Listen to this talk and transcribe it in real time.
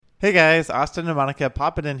Hey guys, Austin and Monica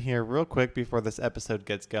popping in here real quick before this episode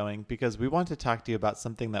gets going because we want to talk to you about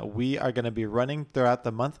something that we are going to be running throughout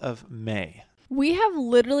the month of May. We have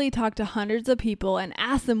literally talked to hundreds of people and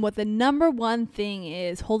asked them what the number one thing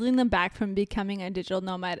is holding them back from becoming a digital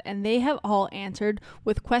nomad, and they have all answered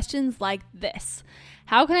with questions like this.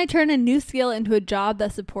 How can I turn a new skill into a job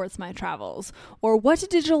that supports my travels? Or what do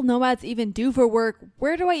digital nomads even do for work?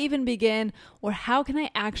 Where do I even begin? Or how can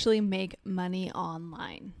I actually make money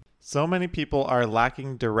online? So many people are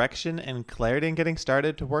lacking direction and clarity in getting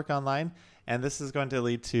started to work online, and this is going to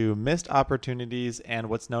lead to missed opportunities and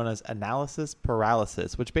what's known as analysis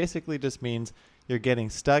paralysis, which basically just means you're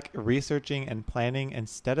getting stuck researching and planning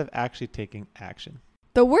instead of actually taking action.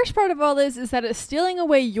 The worst part of all this is that it's stealing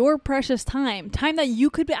away your precious time that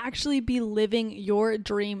you could actually be living your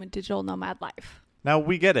dream digital nomad life. Now,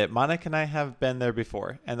 we get it. Monica and I have been there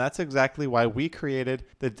before, and that's exactly why we created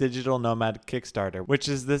the Digital Nomad Kickstarter, which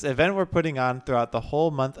is this event we're putting on throughout the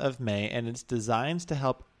whole month of May, and it's designed to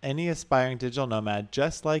help any aspiring digital nomad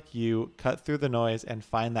just like you cut through the noise and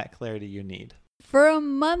find that clarity you need. For a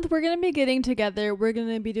month, we're going to be getting together. We're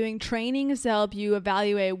going to be doing trainings to help you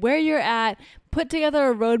evaluate where you're at, put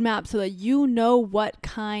together a roadmap so that you know what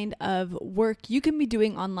kind of work you can be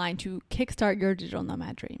doing online to kickstart your digital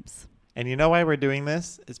nomad dreams. And you know why we're doing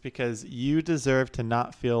this? It's because you deserve to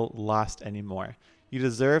not feel lost anymore. You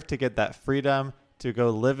deserve to get that freedom to go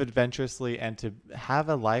live adventurously and to have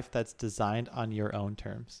a life that's designed on your own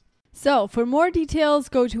terms. So for more details,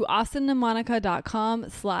 go to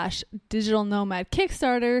austinandmonica.com/digital nomad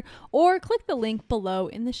Kickstarter or click the link below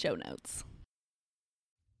in the show notes.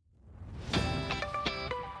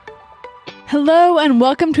 Hello and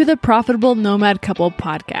welcome to the Profitable Nomad Couple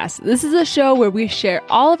podcast. This is a show where we share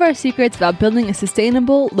all of our secrets about building a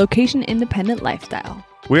sustainable, location-independent lifestyle.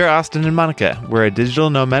 We're Austin and Monica. We're a digital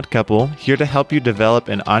nomad couple here to help you develop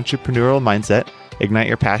an entrepreneurial mindset, ignite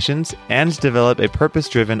your passions, and develop a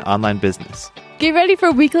purpose-driven online business. Get ready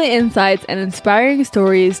for weekly insights and inspiring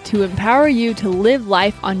stories to empower you to live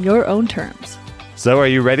life on your own terms. So are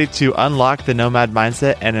you ready to unlock the nomad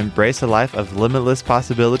mindset and embrace a life of limitless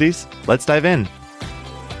possibilities? Let's dive in.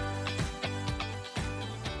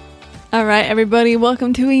 All right, everybody,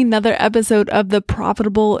 welcome to another episode of the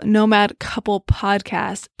Profitable Nomad Couple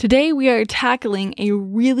podcast. Today, we are tackling a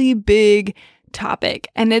really big topic,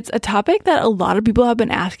 and it's a topic that a lot of people have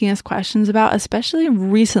been asking us questions about, especially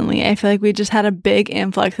recently. I feel like we just had a big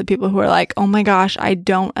influx of people who are like, oh my gosh, I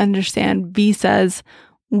don't understand visas.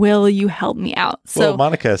 Will you help me out? So, well,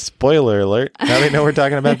 Monica, spoiler alert. Now they know we're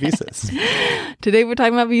talking about visas. Today we're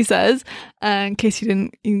talking about visas. In case you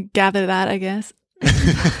didn't gather that, I guess.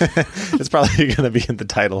 It's probably going to be in the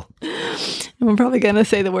title. And we're probably going to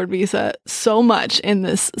say the word visa so much in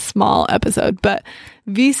this small episode. But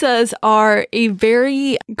visas are a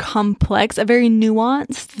very complex, a very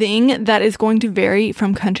nuanced thing that is going to vary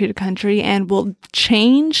from country to country and will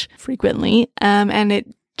change frequently. And it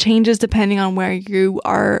changes depending on where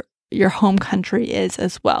your home country is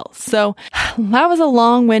as well. So that was a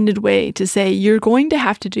long-winded way to say you're going to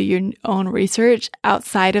have to do your own research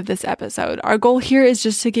outside of this episode. Our goal here is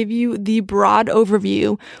just to give you the broad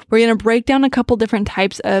overview. We're going to break down a couple different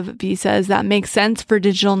types of visas that make sense for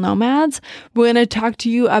digital nomads. We're going to talk to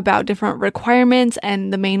you about different requirements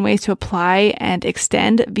and the main ways to apply and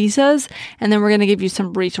extend visas. And then we're going to give you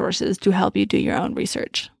some resources to help you do your own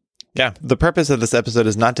research. Yeah, the purpose of this episode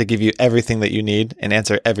is not to give you everything that you need and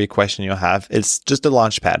answer every question you'll have. It's just a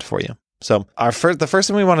launch pad for you. So the first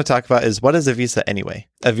thing we want to talk about is, what is a visa anyway?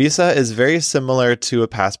 A visa is very similar to a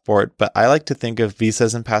passport, but I like to think of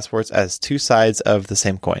visas and passports as two sides of the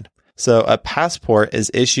same coin. So a passport is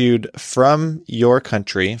issued from your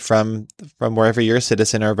country, from wherever you're a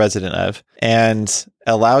citizen or a resident of, and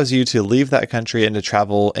allows you to leave that country and to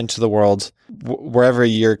travel into the world wherever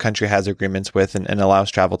your country has agreements with and allows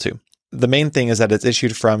travel to. The main thing is that it's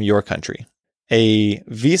issued from your country. A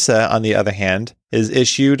visa, on the other hand, is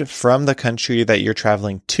issued from the country that you're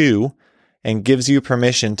traveling to and gives you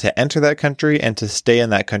permission to enter that country and to stay in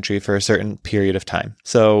that country for a certain period of time.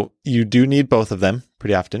 So you do need both of them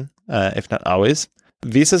pretty often, if not always.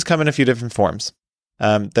 Visas come in a few different forms.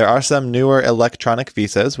 There are some newer electronic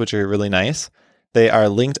visas, which are really nice. They are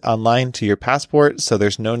linked online to your passport, so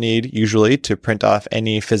there's no need usually to print off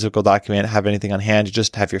any physical document, have anything on hand. You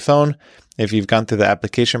just have your phone. If you've gone through the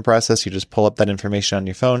application process, you just pull up that information on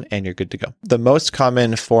your phone and you're good to go. The most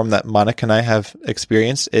common form that Monica and I have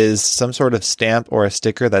experienced is some sort of stamp or a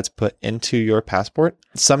sticker that's put into your passport.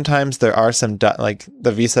 Sometimes there are some, like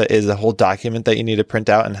the visa is a whole document that you need to print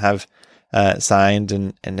out and have signed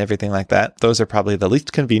and everything like that. Those are probably the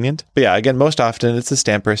least convenient. But yeah, again, most often it's a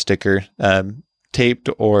stamp or a sticker taped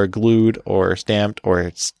or glued or stamped or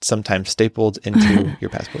it's sometimes stapled into your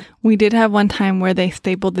passport. We did have one time where they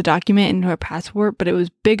stapled the document into our passport, but it was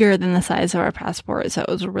bigger than the size of our passport, so it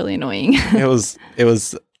was really annoying. It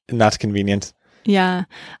was not convenient. Yeah.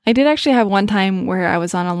 I did actually have one time where I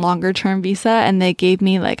was on a longer term visa and they gave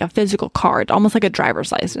me like a physical card, almost like a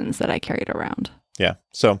driver's license that I carried around. Yeah.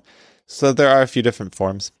 So there are a few different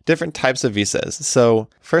forms, different types of visas. So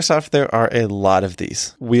first off, there are a lot of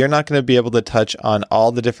these. We are not going to be able to touch on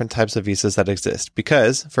all the different types of visas that exist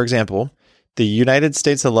because, for example, the United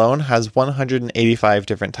States alone has 185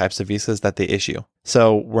 different types of visas that they issue.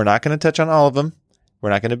 So we're not going to touch on all of them. We're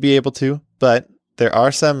not going to be able to, but there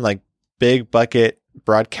are some like big bucket,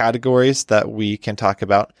 broad categories that we can talk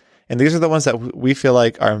about. And these are the ones that we feel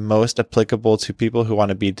like are most applicable to people who want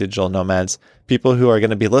to be digital nomads, people who are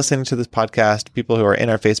going to be listening to this podcast, people who are in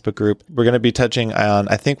our Facebook group. We're going to be touching on,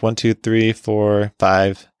 I think, 1, 2, 3, 4,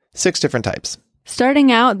 5, 6 different types.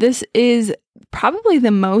 Starting out, this is probably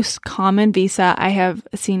the most common visa I have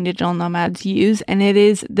seen digital nomads use, and it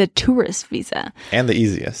is the tourist visa. And the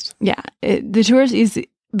easiest. Yeah, the tourist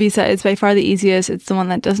visa is by far the easiest. It's the one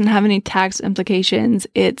that doesn't have any tax implications.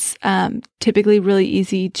 It's typically really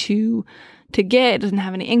easy to get. It doesn't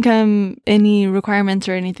have any income, any requirements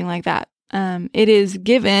or anything like that. It is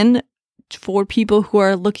given for people who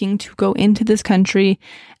are looking to go into this country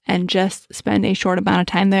and just spend a short amount of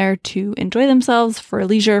time there to enjoy themselves for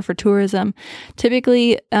leisure, for tourism.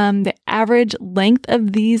 Typically, the average length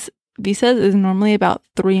of these visas is normally about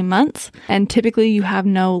 3 months, and typically you have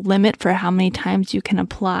no limit for how many times you can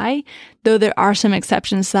apply, though there are some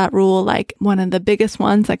exceptions to that rule. Like one of the biggest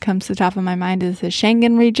ones that comes to the top of my mind is the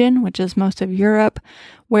Schengen region, which is most of Europe,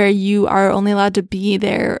 where you are only allowed to be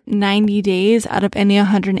there 90 days out of any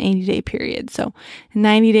 180-day period. So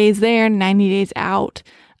 90 days there, 90 days out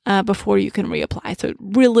before you can reapply. So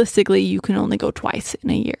realistically, you can only go twice in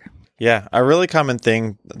a year. Yeah, a really common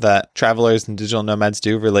thing that travelers and digital nomads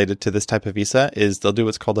do related to this type of visa is they'll do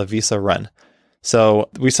what's called a visa run. So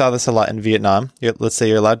we saw this a lot in Vietnam. Let's say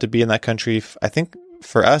you're allowed to be in that country. I think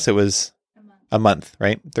for us, it was a month,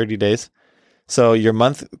 right? 30 days. So your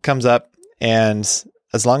month comes up, and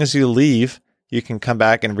as long as you leave, you can come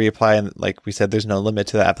back and reapply. And like we said, there's no limit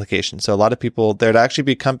to the application. So a lot of people, there'd actually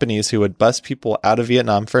be companies who would bus people out of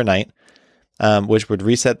Vietnam for a night, which would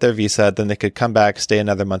reset their visa. Then they could come back, stay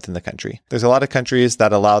another month in the country. There's a lot of countries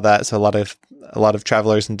that allow that. So a lot of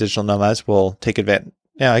travelers and digital nomads will take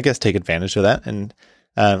advantage of that and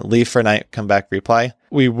leave for a night, come back, reapply.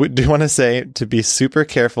 We do want to say to be super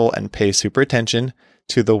careful and pay super attention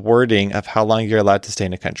to the wording of how long you're allowed to stay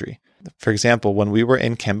in a country. For example, when we were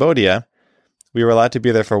in Cambodia, we were allowed to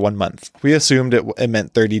be there for 1 month. We assumed it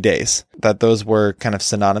meant 30 days, that those were kind of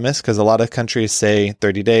synonymous because a lot of countries say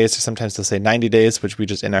 30 days, or sometimes they'll say 90 days, which we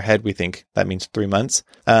just in our head, we think that means 3 months.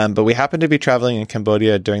 But we happened to be traveling in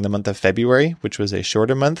Cambodia during the month of February, which was a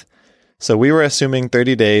shorter month. So we were assuming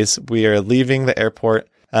 30 days. We are leaving the airport,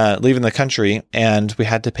 leaving the country, and we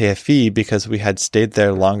had to pay a fee because we had stayed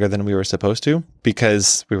there longer than we were supposed to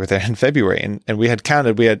because we were there in February. And we had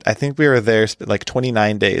counted, I think we were there like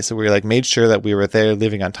 29 days. So we made sure that we were there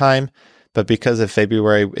leaving on time. But because of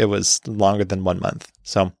February, it was longer than 1 month.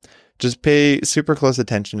 So just pay super close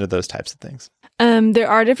attention to those types of things. There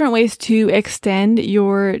are different ways to extend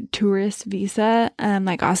your tourist visa.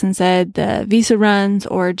 Like Austin said, the visa runs,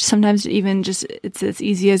 or sometimes even just it's as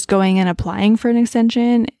easy as going and applying for an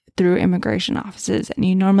extension through immigration offices. And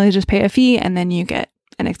you normally just pay a fee and then you get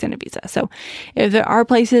an extended visa. So if there are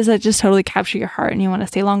places that just totally capture your heart and you want to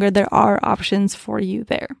stay longer, there are options for you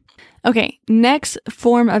there. Okay, next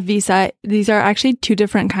form of visa. These are actually 2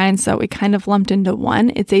 different kinds that we kind of lumped into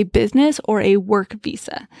one. It's a business or a work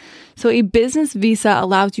visa. So a business visa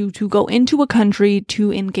allows you to go into a country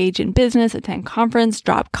to engage in business, attend conference,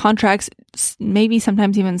 drop contracts, maybe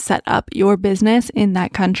sometimes even set up your business in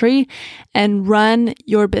that country and run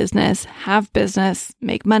your business, have business,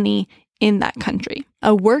 make money in that country.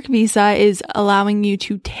 A work visa is allowing you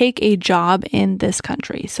to take a job in this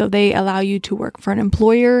country. So they allow you to work for an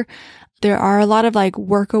employer. There are a lot of like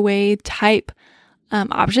workaway type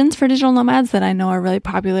options for digital nomads that I know are really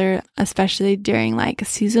popular, especially during like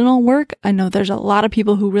seasonal work. I know there's a lot of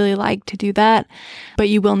people who really like to do that, but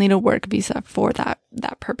you will need a work visa for that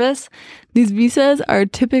purpose. These visas are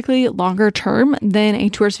typically longer term than a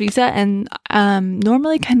tourist visa and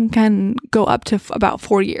normally can go up to about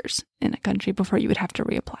 4 years in a country before you would have to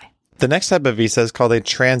reapply. The next type of visa is called a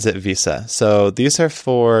transit visa. So these are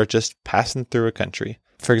for just passing through a country.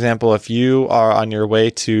 For example, if you are on your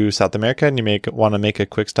way to South America and you want to make a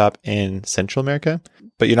quick stop in Central America,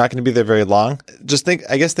 but you're not going to be there very long, just think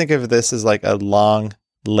of this as like a long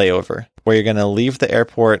layover, where you're going to leave the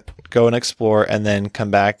airport, go and explore, and then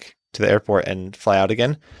come back to the airport and fly out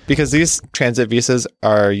again. Because these transit visas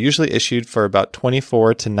are usually issued for about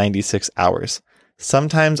 24 to 96 hours.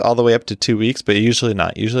 Sometimes all the way up to 2 weeks, but usually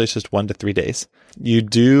not. Usually it's just 1 to 3 days. You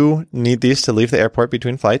do need these to leave the airport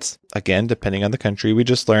between flights. Again, depending on the country. We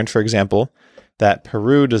just learned, for example, that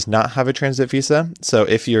Peru does not have a transit visa. So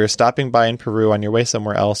if you're stopping by in Peru on your way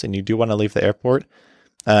somewhere else and you do want to leave the airport,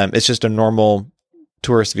 it's just a normal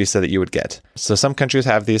tourist visa that you would get. So some countries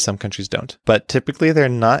have these, some countries don't. But typically they're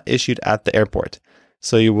not issued at the airport.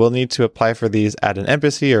 So you will need to apply for these at an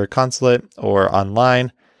embassy or a consulate or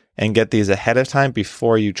online and get these ahead of time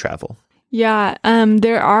before you travel. Yeah,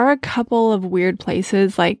 there are a couple of weird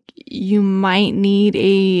places, like you might need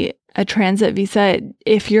a transit visa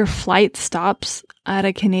if your flight stops at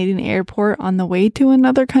a Canadian airport on the way to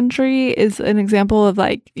another country is an example of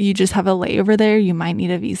like you just have a layover there. You might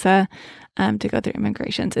need a visa to go through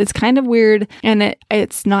immigrations. It's kind of weird, and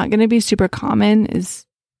it's not going to be super common is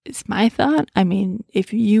my thought. I mean,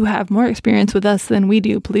 if you have more experience with us than we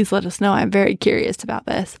do, please let us know. I'm very curious about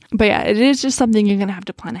this. But yeah, it is just something you're going to have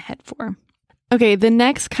to plan ahead for. Okay, the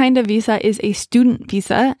next kind of visa is a student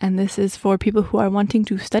visa, and this is for people who are wanting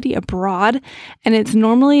to study abroad, and it's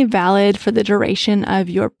normally valid for the duration of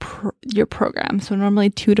your program, so normally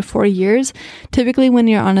 2 to 4 years. Typically, when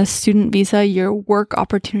you're on a student visa, your work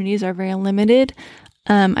opportunities are very limited.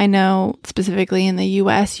 I know specifically in the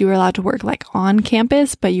US, you were allowed to work like on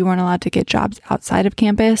campus, but you weren't allowed to get jobs outside of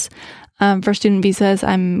campus. For student visas,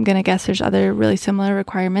 I'm going to guess there's other really similar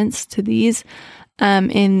requirements to these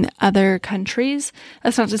in other countries.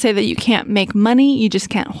 That's not to say that you can't make money, you just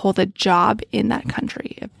can't hold a job in that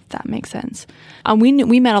country, if that makes sense.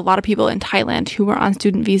 We met a lot of people in Thailand who were on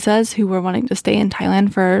student visas who were wanting to stay in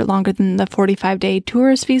Thailand for longer than the 45-day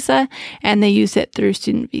tourist visa, and they used it through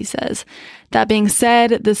student visas. That being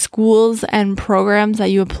said, the schools and programs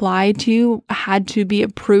that you apply to had to be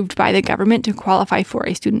approved by the government to qualify for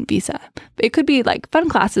a student visa. It could be like fun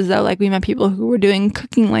classes though, like we met people who were doing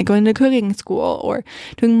cooking, like going to cooking school or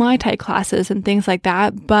doing Muay Thai classes and things like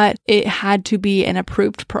that, but it had to be an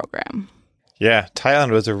approved program. Yeah,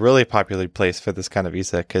 Thailand was a really popular place for this kind of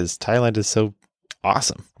visa because Thailand is so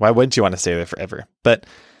awesome. Why wouldn't you want to stay there forever? But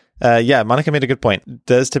yeah, Monica made a good point. It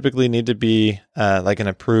does typically need to be like an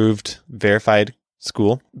approved, verified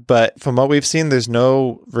school. But from what we've seen, there's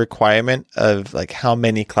no requirement of like how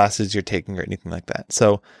many classes you're taking or anything like that.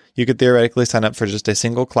 So you could theoretically sign up for just a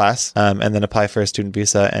single class and then apply for a student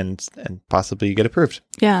visa and possibly you get approved.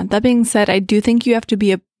 Yeah, that being said, I do think you have to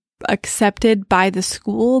be accepted by the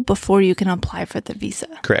school before you can apply for the visa.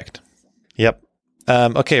 Correct. Yep.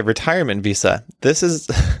 Okay, retirement visa. This is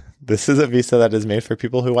a visa that is made for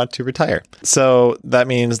people who want to retire. So that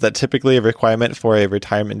means that typically a requirement for a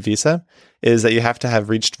retirement visa is that you have to have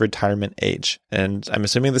reached retirement age. And I'm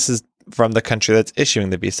assuming this is from the country that's issuing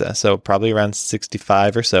the visa. So probably around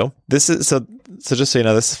 65 or so. This is so just so you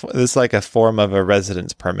know, this is like a form of a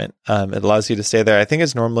residence permit. It allows you to stay there. I think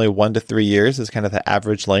it's normally 1 to 3 years is kind of the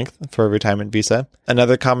average length for a retirement visa.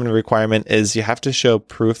 Another common requirement is you have to show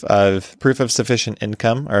proof of sufficient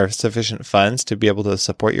income or sufficient funds to be able to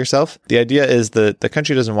support yourself. The idea is that the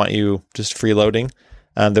country doesn't want you just freeloading.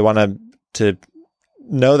 They want to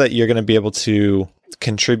know that you're going to be able to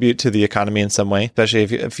contribute to the economy in some way, especially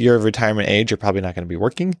if you're of retirement age, you're probably not going to be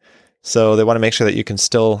working. So they want to make sure that you can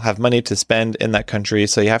still have money to spend in that country.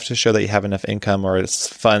 So you have to show that you have enough income or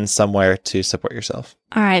funds somewhere to support yourself.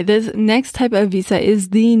 All right, this next type of visa is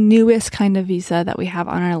the newest kind of visa that we have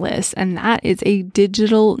on our list, and that is a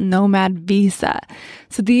digital nomad visa.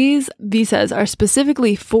 So these visas are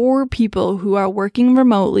specifically for people who are working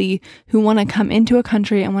remotely, who want to come into a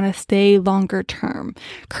country and want to stay longer term.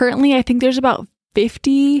 Currently, I think there's about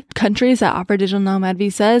 50 countries that offer digital nomad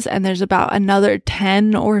visas, and there's about another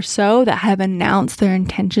 10 or so that have announced their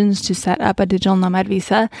intentions to set up a digital nomad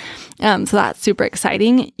visa. So that's super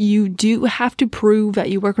exciting. You do have to prove that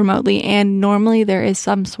you work remotely, and normally there is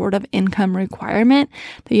some sort of income requirement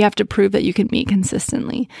that you have to prove that you can meet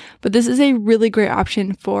consistently. But this is a really great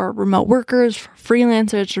option for remote workers, for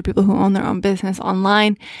freelancers, for people who own their own business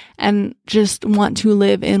online and just want to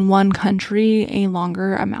live in one country a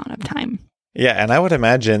longer amount of time. Yeah, and I would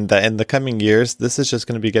imagine that in the coming years, this is just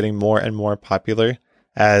going to be getting more and more popular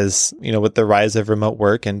as, you know, with the rise of remote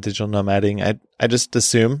work and digital nomading. I just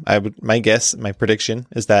assume, my guess, my prediction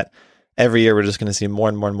is that every year we're just going to see more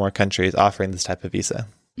and more and more countries offering this type of visa.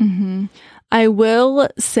 Mm-hmm. I will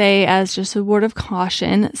say, as just a word of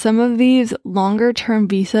caution, some of these longer term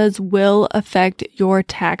visas will affect your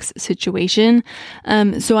tax situation.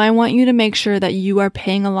 So I want you to make sure that you are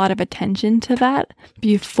paying a lot of attention to that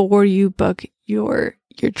before you book your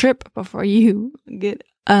your trip, before you get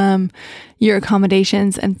your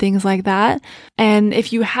accommodations and things like that. And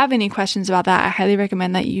if you have any questions about that, I highly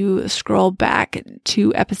recommend that you scroll back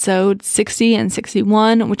to episode 60 and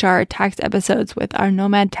 61, which are tax episodes with our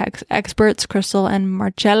Nomad tax experts, Crystal and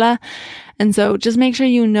Marcella. And so just make sure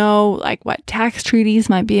you know like what tax treaties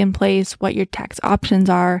might be in place, what your tax options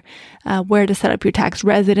are, where to set up your tax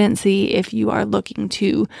residency if you are looking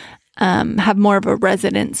to have more of a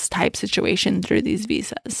residence type situation through these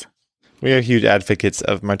visas. We are huge advocates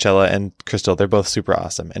of Marcella and Crystal. They're both super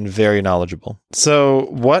awesome and very knowledgeable. So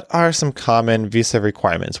what are some common visa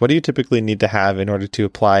requirements? What do you typically need to have in order to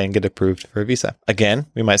apply and get approved for a visa? Again,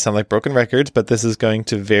 we might sound like broken records, but this is going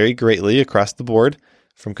to vary greatly across the board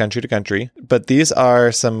from country to country. But these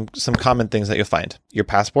are some common things that you'll find. Your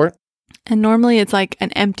passport. And normally it's like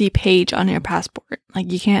an empty page on your passport.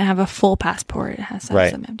 Like you can't have a full passport. It has to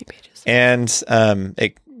have some empty pages. And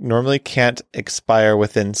it normally can't expire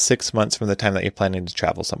within 6 months from the time that you're planning to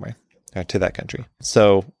travel somewhere or to that country.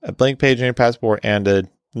 So a blank page on your passport and a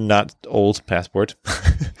not old passport.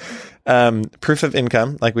 Proof of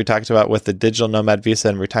income, like we talked about with the digital nomad visa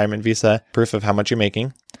and retirement visa, proof of how much you're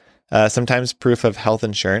making. Sometimes proof of health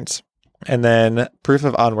insurance, and then proof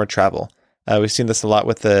of onward travel. We've seen this a lot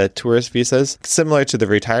with the tourist visas. Similar to the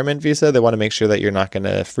retirement visa, they want to make sure that you're not going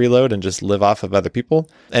to freeload and just live off of other people.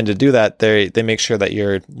 And to do that, they make sure that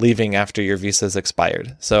you're leaving after your visa's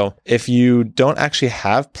expired. So if you don't actually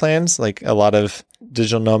have plans, like a lot of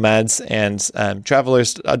digital nomads and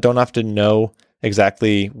travelers don't often know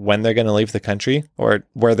exactly when they're going to leave the country or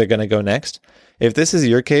where they're going to go next. If this is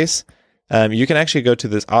your case, you can actually go to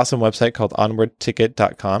this awesome website called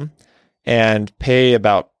onwardticket.com and pay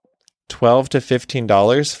about $12 to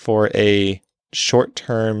 $15 for a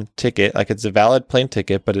short-term ticket. Like it's a valid plane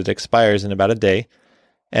ticket, but it expires in about a day.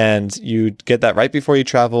 And you get that right before you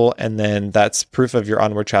travel. And then that's proof of your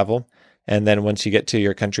onward travel. And then once you get to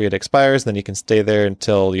your country, it expires. Then you can stay there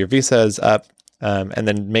until your visa is up and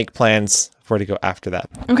then make plans for to go after that.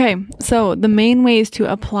 Okay. So the main ways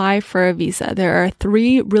to apply for a visa, there are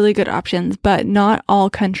 3 really good options, but not all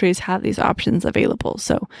countries have these options available.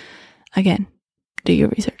 So again, do your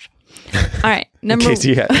research. All right. In case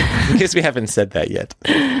we haven't said that yet.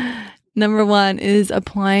 Number 1 is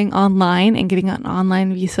applying online and getting an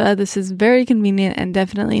online visa. This is very convenient and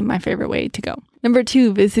definitely my favorite way to go. Number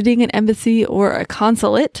 2, visiting an embassy or a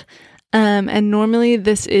consulate. And normally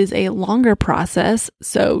this is a longer process.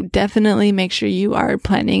 So definitely make sure you are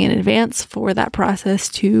planning in advance for that process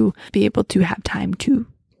to be able to have time to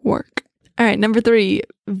work. All right. Number 3,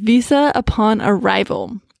 visa upon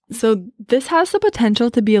arrival. So this has the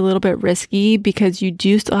potential to be a little bit risky because you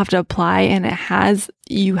do still have to apply and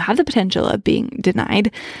you have the potential of being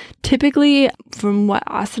denied. Typically, from what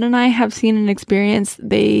Austin and I have seen and experienced,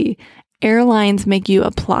 airlines make you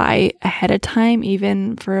apply ahead of time,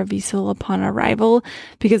 even for a visa upon arrival,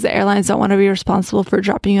 because the airlines don't want to be responsible for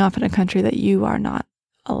dropping you off in a country that you are not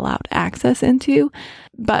allowed access into.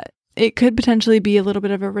 But it could potentially be a little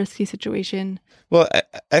bit of a risky situation. Well,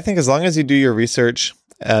 I think as long as you do your research,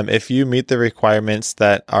 if you meet the requirements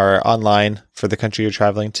that are online for the country you're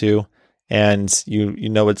traveling to, and you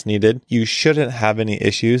know what's needed, you shouldn't have any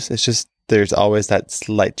issues. It's just there's always that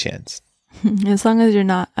slight chance. As long as you're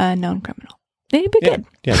not a known criminal, then you'd be good.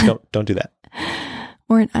 Yeah, don't do that.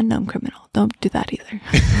 Or an unknown criminal. Don't do that either.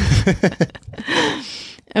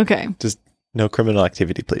 Okay. Just no criminal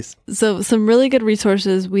activity, please. So some really good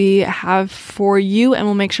resources we have for you, and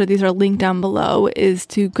we'll make sure these are linked down below, is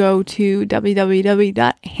to go to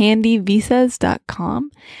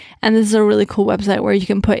www.handyvisas.com. And this is a really cool website where you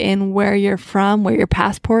can put in where you're from, where your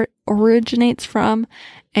passport originates from,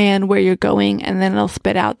 and where you're going, and then it'll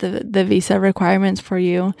spit out the visa requirements for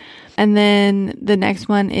you. And then the next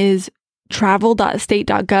one is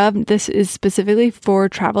travel.state.gov. This is specifically for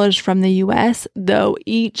travelers from the US, though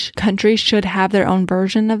each country should have their own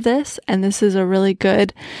version of this. And this is a really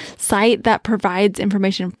good site that provides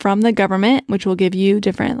information from the government, which will give you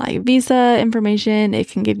different like visa information. It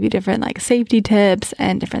can give you different like safety tips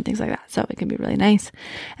and different things like that. So it can be really nice.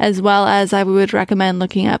 As well as I would recommend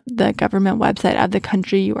looking up the government website of the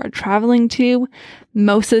country you are traveling to.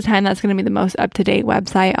 Most of the time, that's going to be the most up-to-date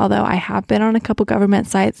website, although I have been on a couple government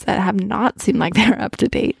sites that have not seemed like they're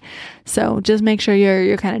up-to-date. So just make sure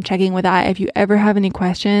you're kind of checking with that. If you ever have any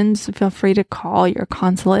questions, feel free to call your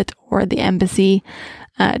consulate or the embassy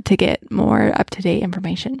to get more up-to-date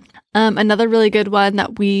information. Another really good one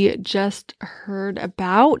that we just heard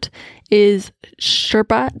about is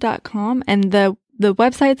Sherpa.com, and the The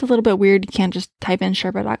website's a little bit weird. You can't just type in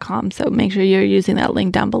Sherpa.com. So make sure you're using that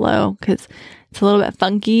link down below because it's a little bit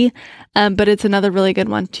funky. But it's another really good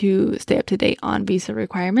one to stay up to date on visa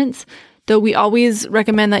requirements. Though we always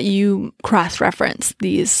recommend that you cross-reference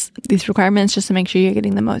these requirements just to make sure you're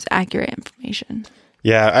getting the most accurate information.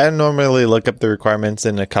 Yeah, I normally look up the requirements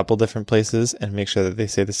in a couple different places and make sure that they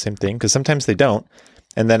say the same thing because sometimes they don't.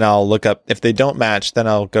 And then I'll look up, if they don't match, then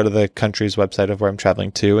I'll go to the country's website of where I'm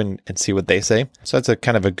traveling to and see what they say. So that's a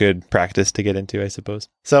kind of a good practice to get into, I suppose.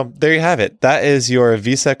 So there you have it. That is your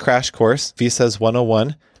visa crash course, Visas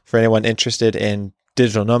 101, for anyone interested in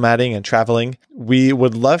digital nomading and traveling. We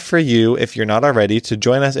would love for you, if you're not already, to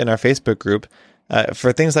join us in our Facebook group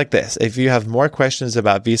for things like this. If you have more questions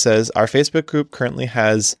about visas, our Facebook group currently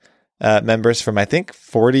has members from, I think,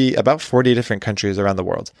 about 40 different countries around the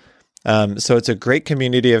world. So it's a great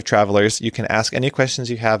community of travelers. You can ask any questions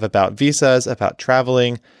you have about visas, about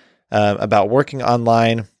traveling, about working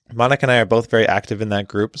online. Monica and I are both very active in that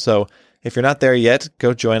group. So if you're not there yet,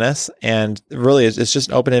 go join us. And really, it's just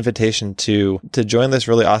an open invitation to join this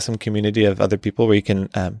really awesome community of other people where you can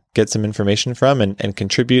get some information from and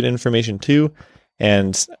contribute information to.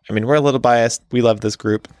 And I mean, we're a little biased. We love this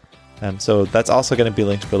group. So that's also going to be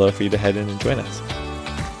linked below for you to head in and join us.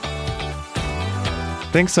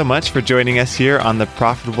 Thanks so much for joining us here on the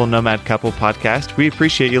Profitable Nomad Couple podcast. We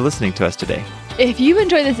appreciate you listening to us today. If you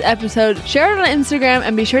enjoyed this episode, share it on Instagram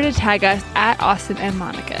and be sure to tag us at Austin and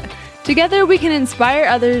Monica. Together, we can inspire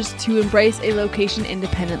others to embrace a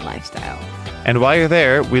location-independent lifestyle. And while you're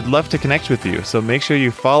there, we'd love to connect with you. So make sure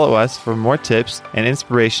you follow us for more tips and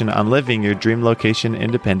inspiration on living your dream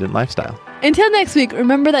location-independent lifestyle. Until next week,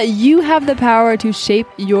 remember that you have the power to shape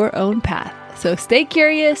your own path. So stay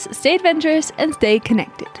curious, stay adventurous, and stay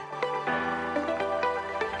connected.